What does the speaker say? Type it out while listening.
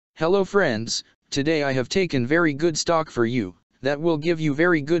Hello friends, today I have taken very good stock for you, that will give you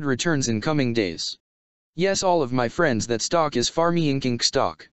very good returns in coming days. Yes, all of my friends, that stock is Farmmi Inc.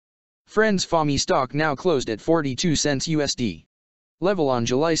 stock. Friends, FAMI stock now closed at 42 cents USD. Level on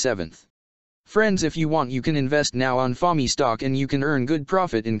July 7th. Friends, if you want you can invest now on FAMI stock and you can earn good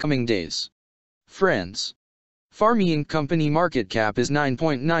profit in coming days. Friends. Farmmi Inc. company market cap is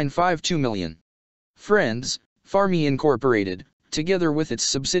 9.952 million. Friends, Farmmi Incorporated, together with its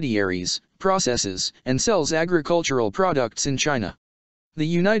subsidiaries, processes and sells agricultural products in China, the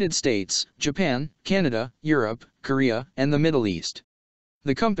United States, Japan, Canada, Europe, Korea, and the Middle East.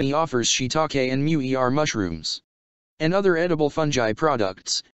 The company offers shiitake and mu mushrooms and other edible fungi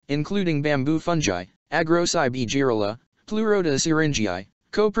products, including bamboo fungi, Agrocybe girella, Pleurotus syringii,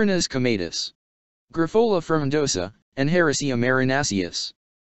 Coprinus comatus, Graphola frondosa, and Heresia marinaceus.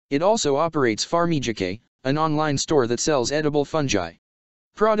 It also operates Farmmi, an online store that sells edible fungi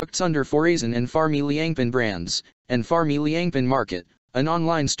products under Forazon and Farmmi Liangpan brands, and Farmmi Liangpan Market, an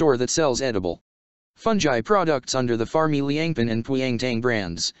online store that sells edible fungi products under the Farmmi Liangpan and Puangtang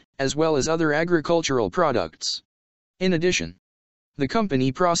brands, as well as other agricultural products. In addition, the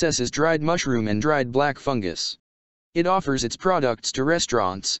company processes dried mushroom and dried black fungus. It offers its products to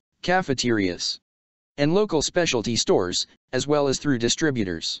restaurants, cafeterias, and local specialty stores, as well as through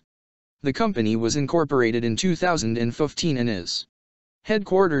distributors. The company was incorporated in 2015 and is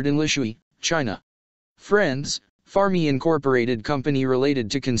headquartered in Lishui, China. Friends, Farmmi Incorporated company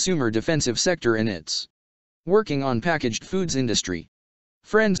related to consumer defensive sector and it's working on packaged foods industry.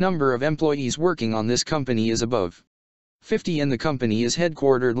 Friends, number of employees working on this company is above 50 and the company is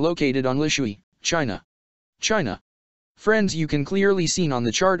headquartered located on Lishui, China. Friends, you can clearly seen on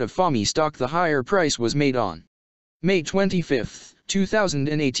the chart of FAMI stock the higher price was made on May 25,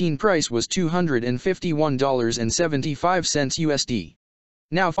 2018. Price was $251.75 USD.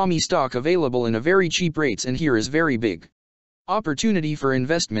 Now FAMI stock available in a very cheap rates, and here is very big opportunity for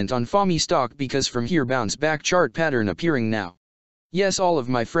investment on FAMI stock because from here bounce back chart pattern appearing now. Yes, all of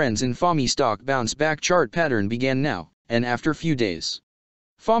my friends, in FAMI stock bounce back chart pattern began now, and after few days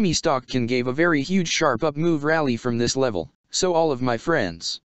FAMI stock can give a very huge sharp up move rally from this level. So all of my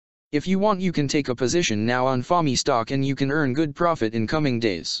friends, if you want you can take a position now on FAMI stock and you can earn good profit in coming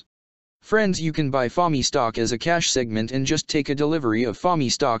days. Friends, you can buy FAMI stock as a cash segment and just take a delivery of FAMI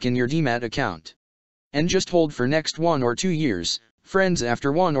stock in your demat account and just hold for next 1 or 2 years. Friends,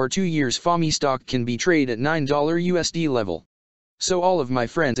 after 1 or 2 years FAMI stock can be traded at $9 USD level. So all of my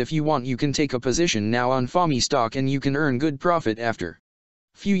friends, if you want you can take a position now on FAMI stock and you can earn good profit after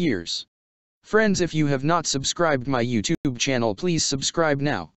few years. Friends, if you have not subscribed my YouTube channel, please subscribe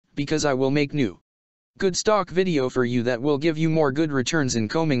now, because I will make new good stock video for you that will give you more good returns in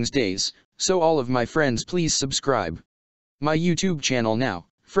coming days. So all of my friends, please subscribe my YouTube channel now.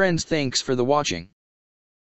 Friends, thanks for the watching.